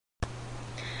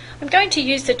I'm going to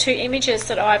use the two images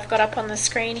that I've got up on the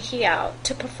screen here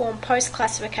to perform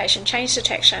post-classification change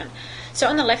detection. So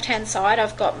on the left-hand side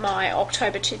I've got my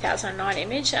October 2009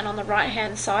 image, and on the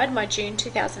right-hand side my June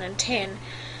 2010.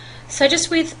 So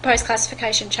just with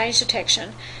post-classification change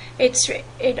detection,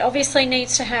 it obviously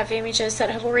needs to have images that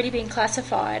have already been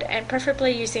classified, and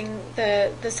preferably using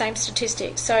the same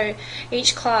statistics. So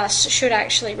each class should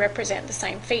actually represent the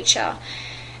same feature.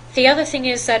 The other thing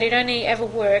is that it only ever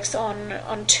works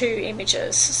on two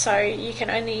images, so you can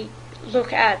only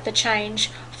look at the change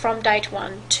from date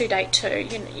 1 to date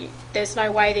 2. There's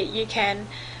no way that you can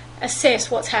assess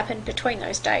what's happened between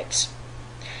those dates.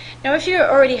 Now if you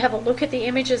already have a look at the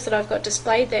images that I've got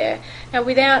displayed there, now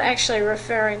without actually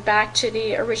referring back to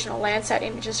the original Landsat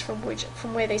images from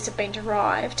where these have been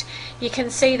derived, you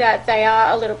can see that they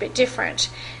are a little bit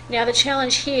different. Now the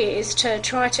challenge here is to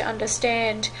try to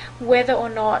understand whether or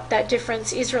not that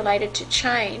difference is related to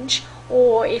change,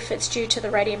 or if it's due to the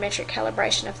radiometric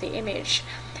calibration of the image.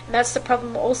 And that's the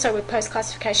problem also with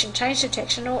post-classification change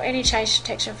detection, or any change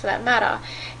detection for that matter,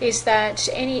 is that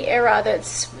any error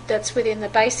that's within the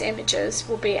base images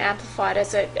will be amplified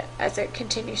as it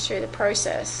continues through the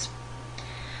process.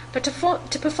 But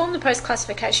to perform the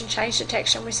post-classification change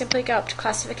detection, we simply go up to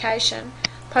Classification,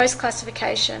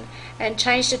 Post-Classification, and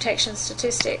Change Detection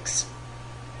Statistics.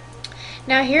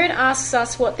 Now here it asks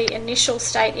us what the initial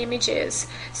state image is.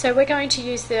 So we're going to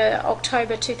use the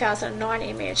October 2009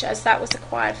 image, as that was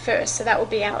acquired first, so that will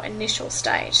be our initial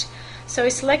state. So we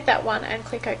select that one and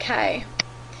click OK.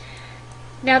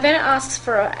 Now then it asks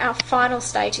for our final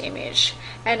state image,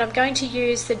 and I'm going to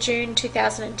use the June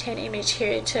 2010 image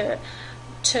here to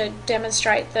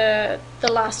demonstrate the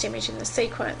last image in the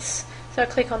sequence. So I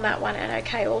click on that one and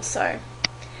OK also.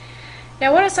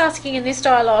 Now what it's asking in this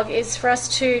dialog is for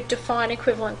us to define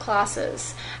equivalent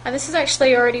classes, and this has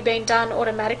actually already been done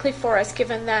automatically for us,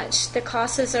 given that the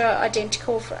classes are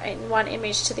identical in one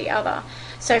image to the other.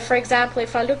 So for example,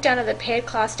 if I look down at the paired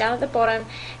class down at the bottom,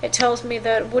 it tells me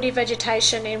that woody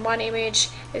vegetation in one image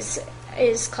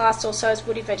is classed also as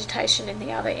woody vegetation in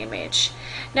the other image.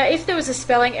 Now if there was a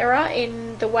spelling error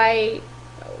in the way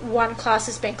one class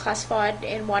has been classified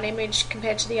in one image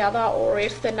compared to the other, or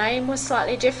if the name was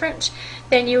slightly different,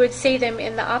 then you would see them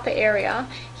in the upper area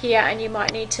here, and you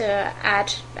might need to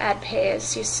add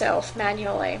pairs yourself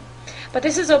manually. But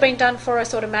this has all been done for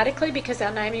us automatically because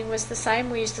our naming was the same.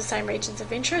 We used the same regions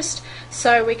of interest,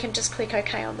 so we can just click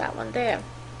OK on that one there.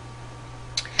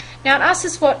 Now it asks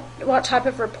us what type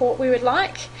of report we would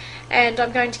like, and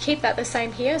I'm going to keep that the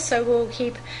same here. So we'll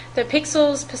keep the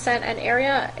pixels, percent and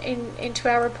area into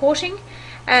our reporting,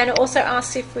 and it also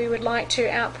asks if we would like to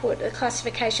output a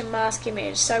classification mask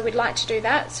image. So we'd like to do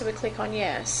that, so we click on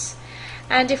yes.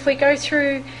 And if we go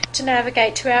through to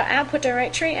navigate to our output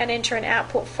directory and enter an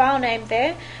output file name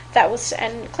there,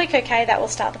 and click OK, that will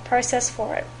start the process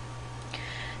for it.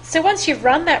 So once you've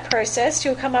run that process,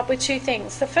 you'll come up with two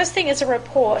things. The first thing is a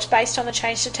report based on the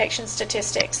change detection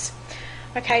statistics.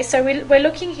 Okay, so we're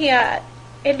looking here,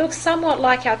 it looks somewhat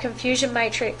like our confusion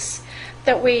matrix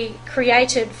that we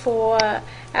created for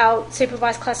our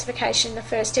supervised classification in the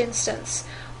first instance.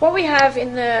 What we have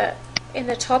in the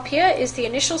top here is the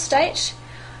initial state,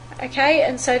 okay,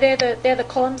 and so they're the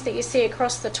columns that you see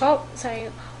across the top,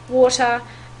 saying water,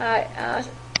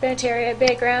 burnt area,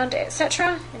 bare ground,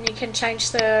 etc. And you can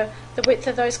change the width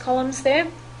of those columns there.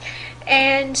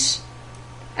 And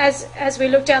as we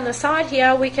look down the side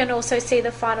here, we can also see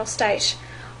the final state.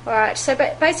 Alright, so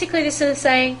basically this is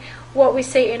saying what we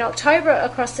see in October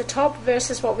across the top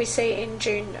versus what we see in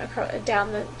June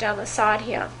down the side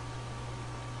here.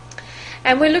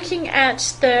 And we're looking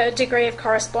at the degree of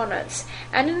correspondence.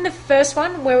 And in the first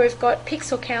one, where we've got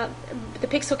pixel count, the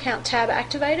pixel count tab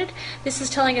activated, this is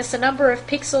telling us the number of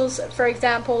pixels, for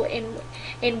example,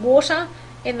 in water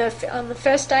on the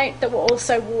first date that were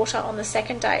also water on the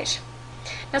second date.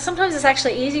 Now sometimes it's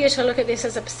actually easier to look at this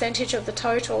as a percentage of the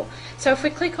total. So if we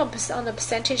click on the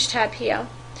percentage tab here,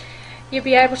 you'll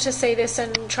be able to see this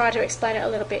and try to explain it a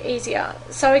little bit easier.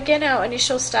 So again, our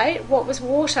initial state, what was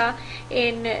water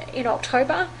in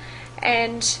October,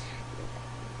 and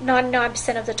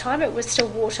 99% of the time it was still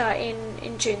water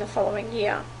in June the following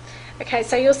year. Okay,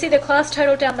 so you'll see the class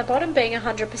total down the bottom being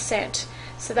 100%.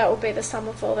 So that will be the sum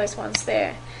of all those ones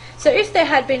there. So if there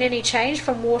had been any change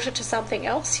from water to something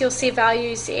else, you'll see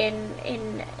values in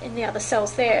the other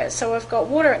cells there. So we've got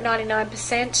water at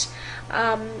 99%,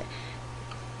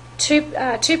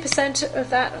 2% of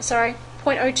that, sorry,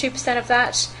 0.02% of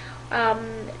that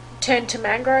turned to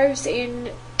mangroves in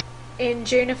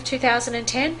June of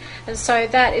 2010, and so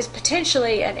that is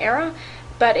potentially an error,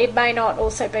 but it may not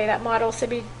also be. That might also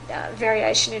be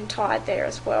variation in tide there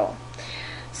as well.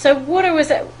 So water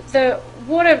the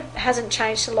water hasn't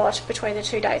changed a lot between the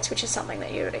two dates, which is something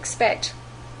that you would expect.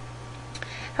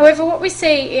 However, what we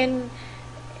see in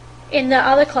the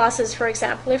other classes, for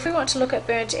example, if we want to look at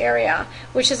burnt area,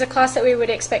 which is a class that we would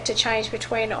expect to change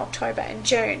between October and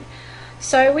June.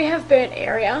 So we have burnt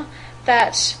area,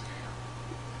 that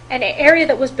an area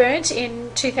that was burnt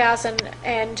in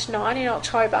 2009 in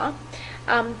October,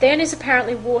 then is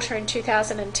apparently water in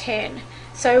 2010.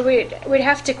 So we'd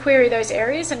have to query those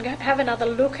areas and have another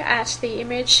look at the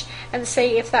image and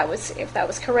see if that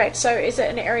was correct. So is it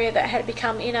an area that had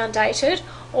become inundated,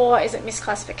 or is it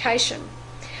misclassification?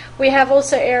 We have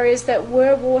also areas that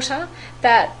were water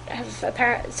that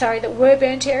were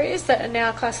burnt areas that are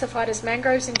now classified as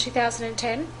mangroves in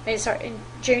 2010. In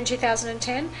June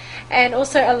 2010, and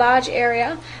also a large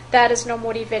area that is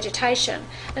non-woody vegetation.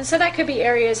 And so that could be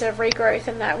areas of regrowth,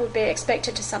 and that would be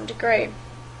expected to some degree.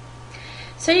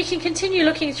 So you can continue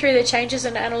looking through the changes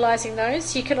and analysing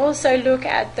those. You can also look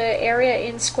at the area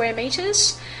in square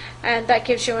metres, and that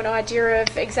gives you an idea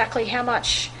of exactly how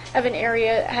much of an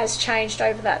area has changed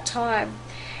over that time.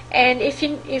 And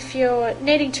if you're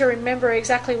needing to remember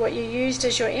exactly what you used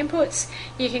as your inputs,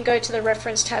 you can go to the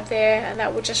reference tab there, and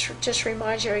that will just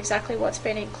remind you exactly what's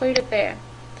been included there.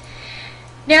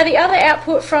 Now, the other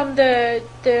output from the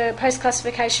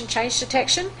post-classification change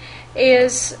detection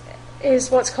is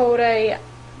what's called a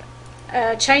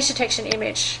change detection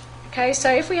image. Okay,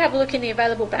 so if we have a look in the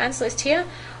available bands list here,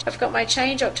 I've got my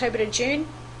change October to June,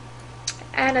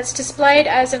 and it's displayed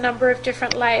as a number of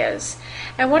different layers.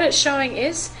 And what it's showing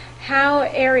is how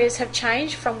areas have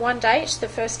changed from one date, the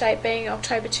first date being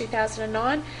October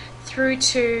 2009, through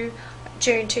to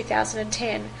June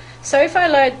 2010. So if I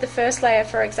load the first layer,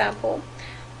 for example,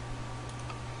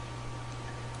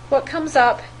 what comes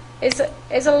up is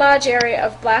a large area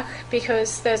of black,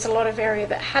 because there's a lot of area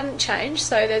that hadn't changed.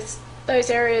 So there's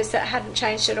those areas that hadn't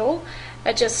changed at all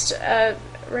are just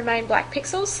remain black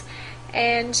pixels.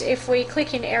 And if we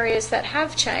click in areas that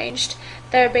have changed,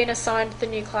 they've been assigned the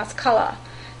new class colour.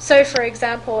 So for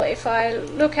example, if I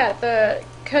look at the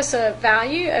cursor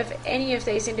value of any of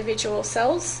these individual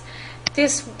cells,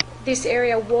 this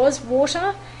area was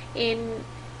water in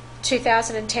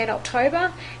 2010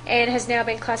 October, and has now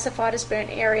been classified as burnt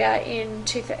area in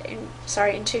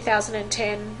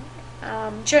 2010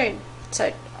 June.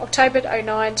 So October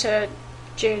 09 to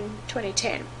June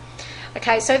 2010.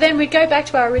 Okay, so then we'd go back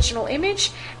to our original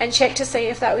image and check to see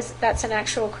if that's an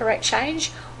actual correct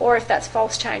change, or if that's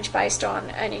false change based on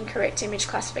an incorrect image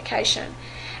classification.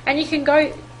 And you can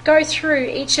go through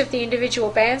each of the individual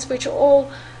bands, which are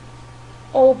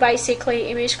all basically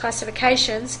image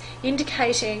classifications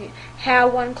indicating how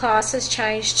one class has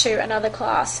changed to another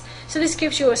class. So this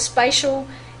gives you a spatial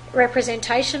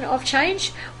representation of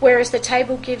change, whereas the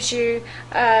table gives you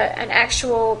an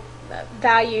actual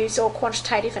values or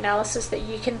quantitative analysis that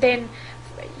you can then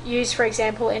use, for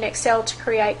example, in Excel to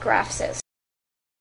create graph sets.